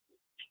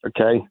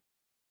 Okay.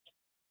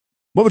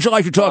 What would you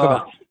like to talk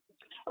about?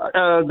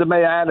 The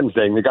Mayor Adams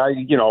thing. The guy,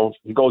 he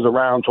goes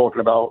around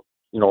talking about,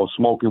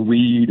 smoking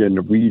weed and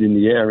the weed in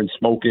the air and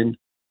smoking.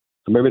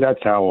 So maybe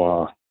that's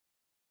how.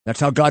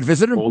 That's how God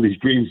visited him. All these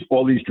dreams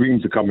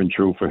are coming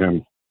true for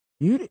him.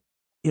 I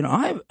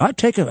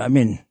take it. I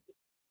mean,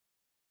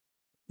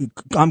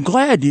 I'm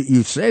glad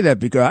you say that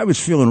because I was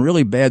feeling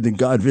really bad that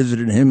God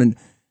visited him and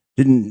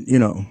didn't,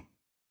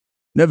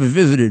 never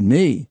visited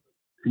me.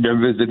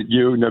 Never visited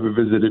you, never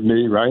visited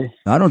me, right?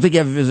 I don't think he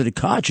ever visited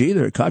Koch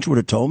either. Koch would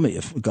have told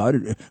me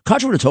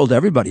Koch would have told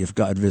everybody if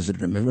God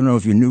visited him. I don't know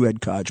if you knew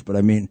Ed Koch, but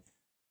I mean,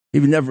 he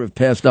would never have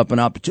passed up an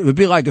opportunity. It would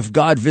be like if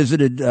God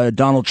visited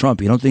Donald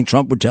Trump. You don't think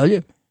Trump would tell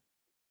you?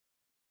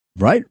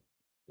 Right?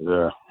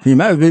 Yeah. He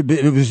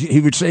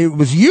would say it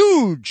was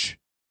huge.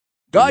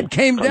 God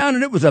came down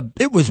and it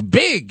was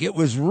big. It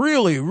was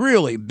really,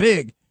 really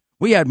big.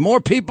 We had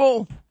more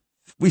people.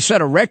 We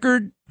set a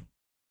record.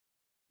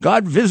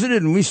 God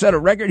visited and we set a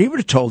record. He would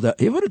have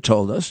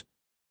told us.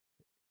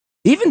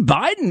 Even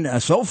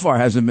Biden so far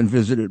hasn't been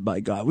visited by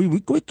God.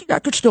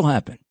 That could still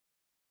happen.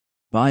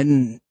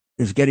 Biden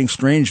is getting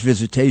strange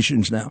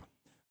visitations now.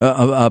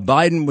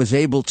 Biden was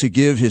able to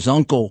give his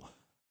uncle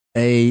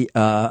a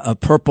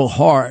Purple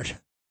Heart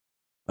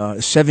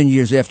 7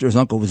 years after his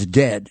uncle was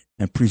dead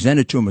and present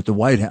it to him at the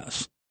White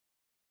House.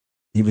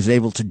 He was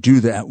able to do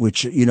that,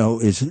 which,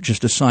 is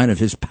just a sign of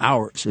his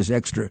powers, his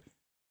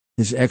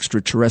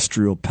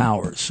extraterrestrial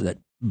powers that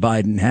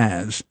Biden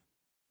has,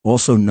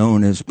 also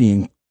known as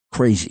being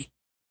crazy,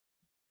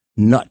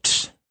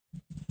 nuts,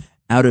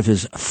 out of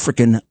his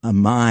frickin'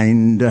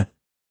 mind.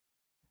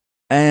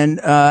 And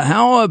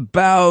how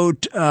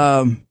about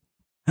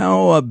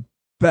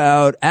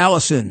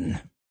Allison?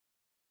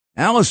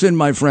 Allison,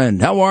 my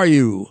friend, how are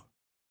you?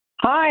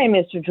 Hi,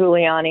 Mr.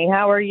 Giuliani.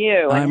 How are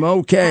you? I'm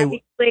okay.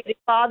 Happy belated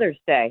Father's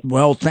Day.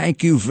 Well,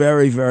 thank you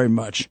very, very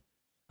much.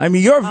 I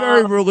mean, you're a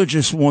very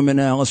religious woman,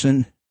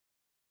 Allison.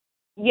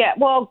 Yeah,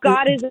 well,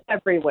 God is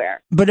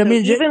everywhere. But I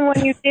mean, even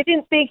when you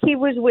didn't think he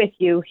was with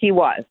you, he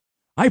was.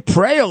 I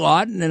pray a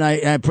lot, and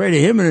I pray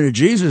to him and to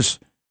Jesus.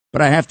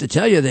 But I have to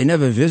tell you, they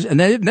never visit, and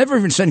they never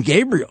even sent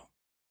Gabriel.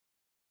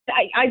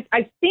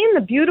 I've seen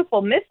the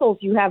beautiful missiles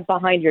you have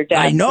behind your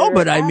desk. I know,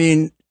 but I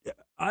mean,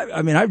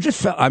 I've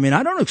just felt. I mean,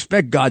 I don't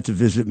expect God to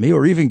visit me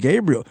or even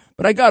Gabriel,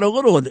 but I got a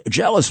little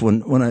jealous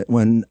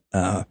when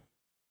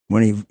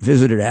he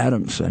visited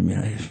Adams. I mean,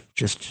 I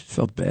just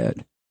felt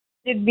bad.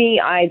 Did me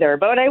either,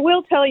 but I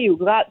will tell you,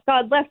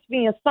 God left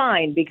me a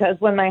sign, because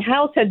when my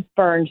house had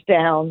burned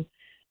down,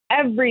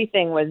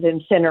 everything was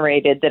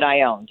incinerated that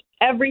I owned.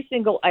 Every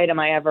single item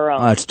I ever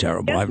owned. Oh, that's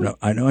terrible.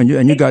 I know,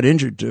 and you got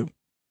injured too.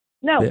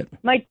 No, yeah.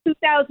 My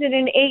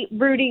 2008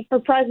 Rudy for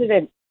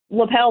President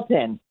lapel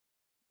pin.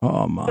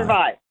 Oh my!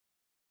 Survived.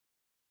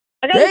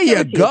 There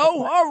you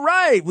go. All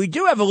right, we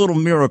do have a little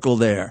miracle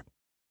there.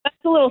 That's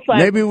a little sign.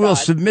 Maybe we'll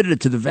submit it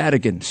to the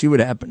Vatican. See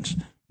what happens.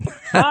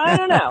 I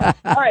don't know.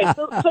 All right,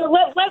 so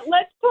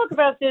let's talk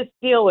about this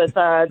deal with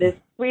this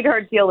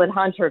sweetheart deal that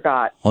Hunter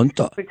got.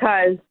 Hunter,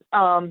 because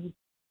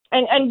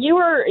and you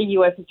were a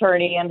U.S.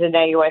 attorney and an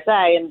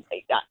AUSA, and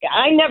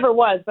I never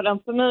was, but I'm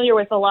familiar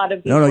with a lot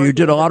of these. No, you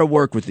did a lot of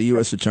work with the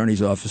U.S.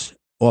 Attorney's offices.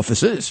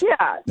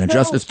 Yeah. The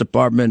Justice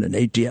Department and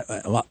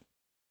ATF, a lot.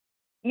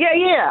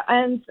 Yeah,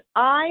 and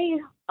I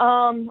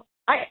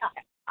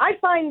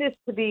find this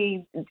to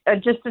be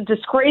just a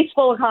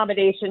disgraceful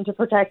accommodation to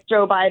protect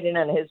Joe Biden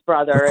and his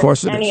brother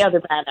and any other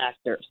bad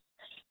actors.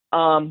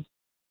 And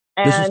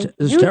this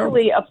is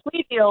usually terrible. A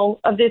plea deal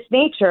of this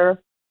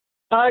nature,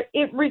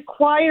 it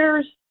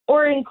requires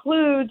or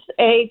includes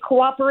a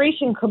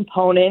cooperation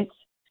component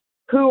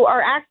who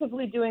are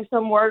actively doing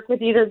some work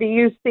with either the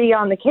UC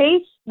on the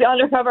case, the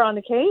undercover on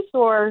the case,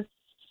 or,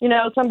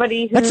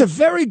 somebody who... That's a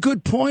very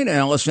good point,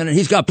 Allison, and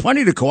he's got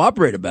plenty to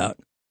cooperate about.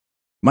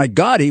 My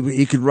God,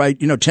 he could write,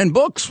 10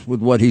 books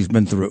with what he's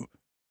been through.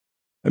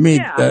 I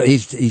mean, yeah.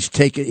 He's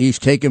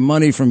taken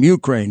money from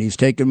Ukraine. He's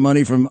taken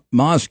money from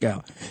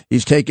Moscow.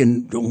 He's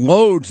taken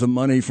loads of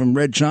money from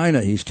Red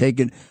China. He's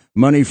taken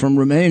money from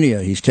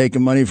Romania. He's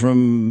taken money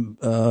from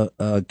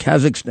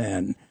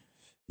Kazakhstan.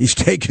 He's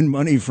taken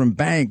money from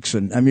banks.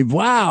 And I mean,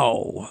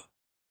 wow.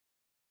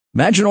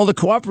 Imagine all the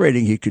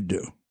cooperating he could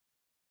do.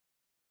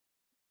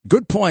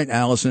 Good point,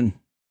 Allison.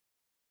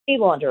 Money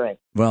laundering.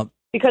 Well,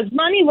 because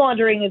money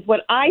laundering is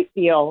what I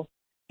feel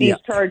these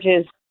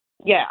charges.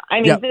 Yeah, I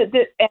mean,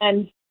 it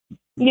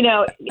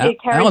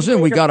carries.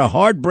 Allison, we got a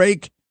hard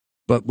break,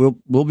 but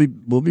we'll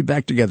be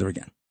back together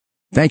again.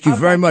 Thank you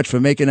very much for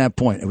making that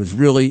point. It was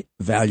really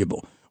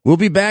valuable. We'll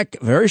be back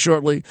very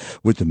shortly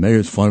with the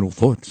mayor's final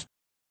thoughts.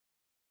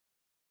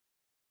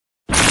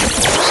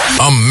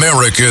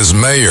 America's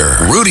Mayor,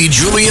 Rudy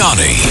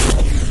Giuliani.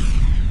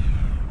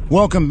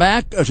 Welcome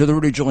back to the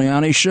Rudy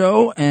Giuliani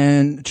Show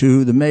and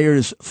to the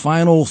mayor's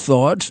final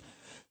thoughts,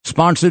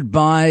 sponsored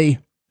by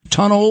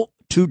Tunnel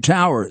to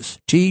Towers,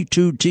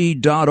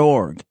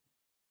 T2T.org.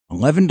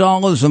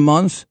 $11 a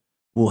month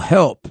will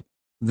help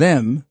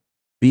them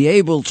be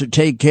able to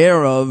take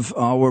care of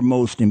our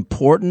most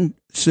important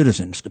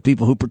citizens, the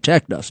people who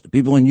protect us, the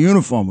people in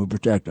uniform who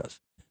protect us,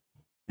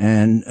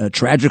 and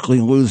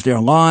tragically lose their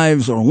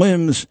lives or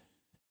limbs.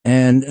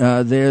 And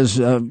there's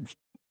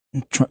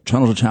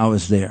Tunnel to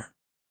Towers there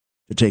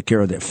to take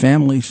care of their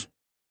families,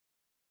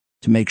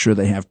 to make sure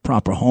they have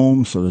proper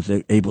homes so that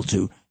they're able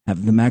to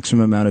have the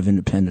maximum amount of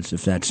independence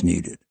if that's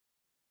needed.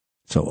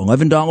 So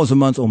 $11 a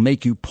month will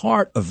make you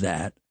part of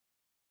that,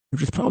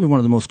 which is probably one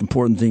of the most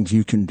important things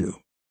you can do.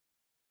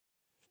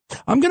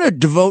 I'm going to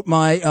devote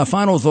my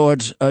final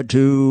thoughts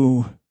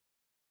to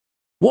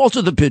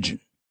Walter the Pigeon.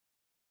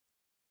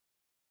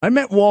 I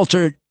met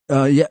Walter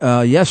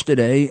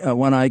yesterday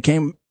when I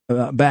came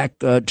back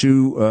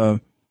to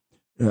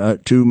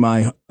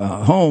my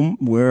home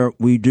where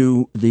we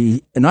do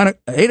the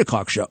 8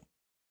 o'clock show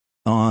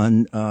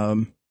on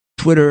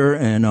Twitter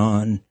and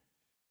on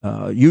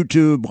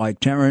YouTube, like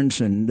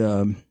Terrence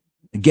and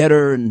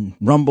Getter and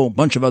Rumble, a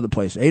bunch of other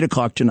places. 8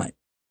 o'clock tonight.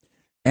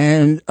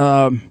 And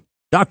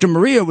Dr.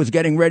 Maria was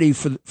getting ready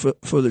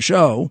for the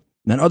show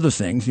and other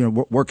things,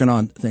 working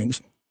on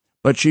things.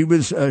 But she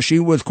was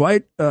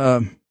quite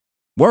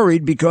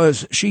worried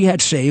because she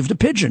had saved a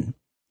pigeon.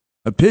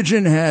 A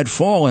pigeon had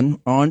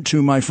fallen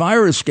onto my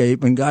fire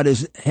escape and got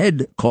his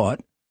head caught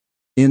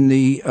in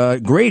the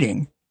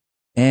grating.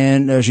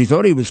 And she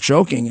thought he was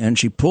choking, and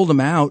she pulled him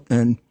out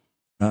and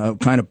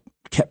kind of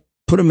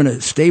put him in a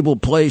stable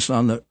place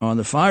on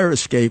the fire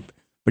escape.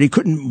 But he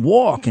couldn't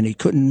walk and he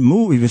couldn't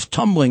move. He was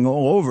tumbling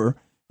all over,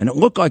 and it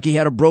looked like he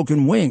had a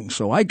broken wing.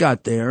 So I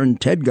got there,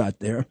 and Ted got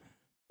there,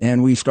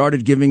 and we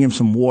started giving him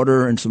some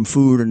water and some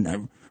food, and I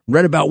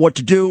read about what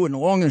to do. And the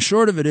long and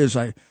short of it is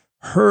I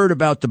heard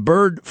about the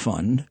Bird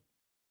Fund,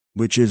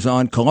 which is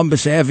on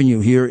Columbus Avenue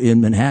here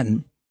in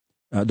Manhattan.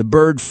 The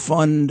Bird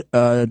Fund,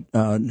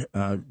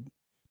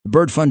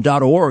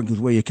 birdfund.org is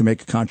where you can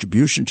make a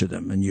contribution to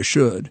them, and you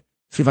should.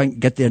 See if I can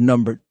get their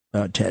number,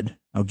 Ted.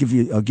 I'll give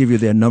you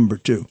their number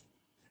too.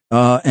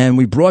 And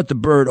we brought the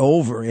bird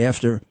over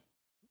after.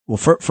 Well,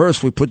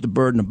 first we put the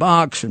bird in a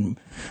box and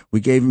we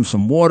gave him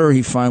some water.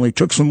 He finally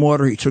took some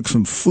water. He took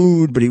some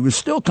food, but he was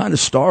still kind of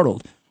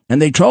startled.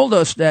 And they told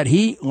us that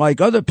he, like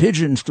other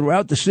pigeons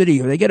throughout the city,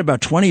 they get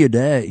about 20 a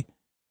day,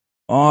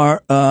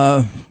 are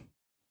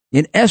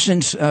in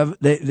essence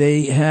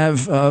they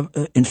have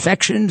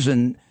infections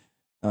and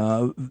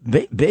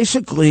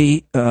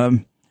basically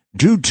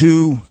due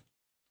to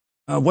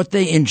what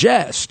they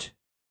ingest,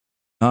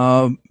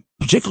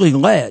 particularly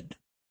lead.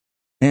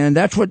 And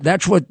that's what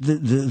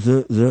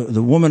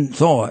the woman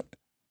thought,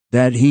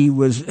 that he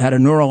had a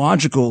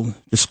neurological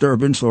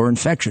disturbance or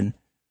infection,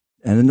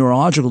 and the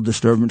neurological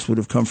disturbance would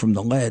have come from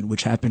the lead,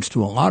 which happens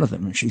to a lot of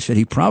them. And she said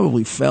he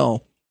probably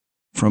fell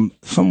from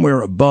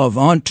somewhere above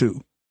onto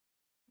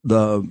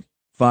the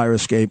fire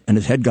escape, and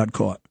his head got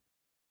caught.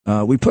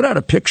 We put out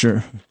a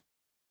picture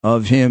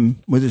of him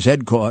with his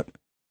head caught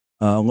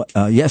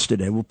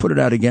yesterday. We'll put it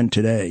out again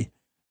today,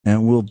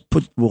 and we'll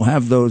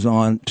have those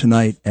on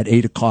tonight at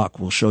 8 o'clock.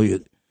 We'll show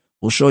you.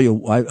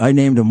 I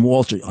named him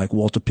Walter, like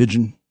Walter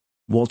Pigeon,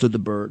 Walter the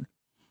Bird,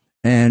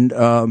 and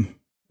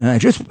I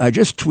just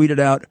tweeted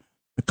out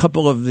a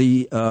couple of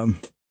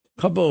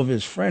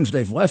his friends.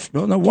 They've left.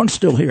 No, one's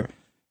still here.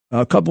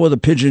 A couple of the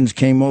pigeons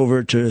came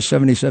over to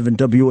 77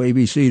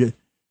 WABC to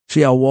see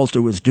how Walter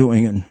was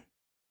doing, and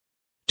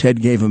Ted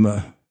gave him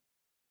a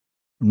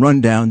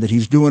rundown that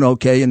he's doing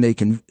okay, and they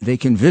can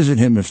visit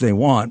him if they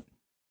want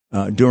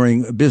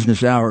during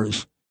business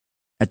hours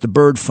at the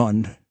Bird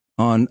Fund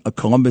on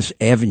Columbus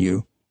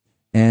Avenue,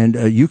 and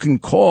you can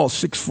call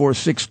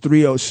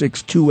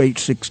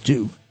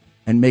 646-306-2862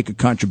 and make a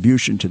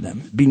contribution to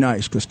them. Be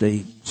nice, because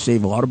they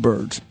save a lot of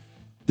birds.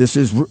 This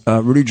is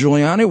Rudy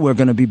Giuliani. We're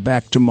going to be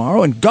back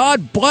tomorrow, and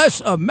God bless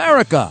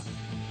America.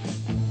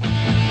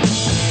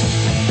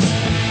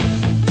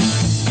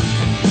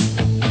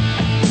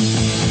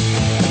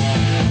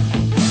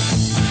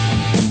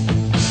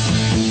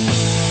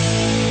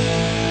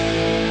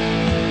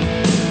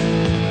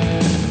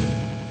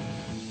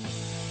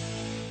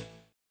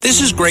 This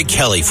is Greg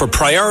Kelly for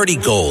Priority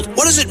Gold.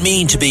 What does it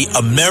mean to be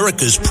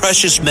America's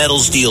precious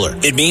metals dealer?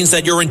 It means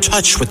that you're in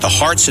touch with the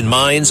hearts and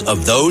minds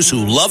of those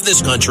who love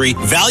this country,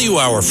 value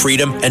our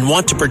freedom, and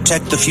want to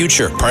protect the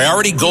future.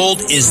 Priority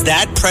Gold is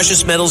that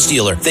precious metals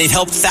dealer. They've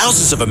helped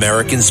thousands of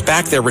Americans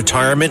back their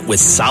retirement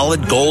with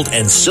solid gold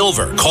and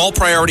silver. Call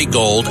Priority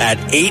Gold at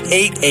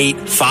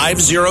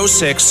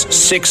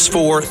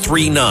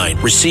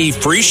 888-506-6439. Receive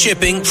free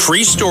shipping,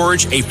 free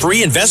storage, a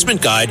free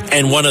investment guide,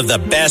 and one of the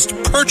best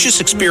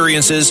purchase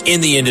experiences in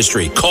the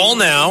industry. Call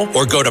now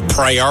or go to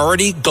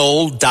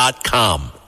PriorityGold.com.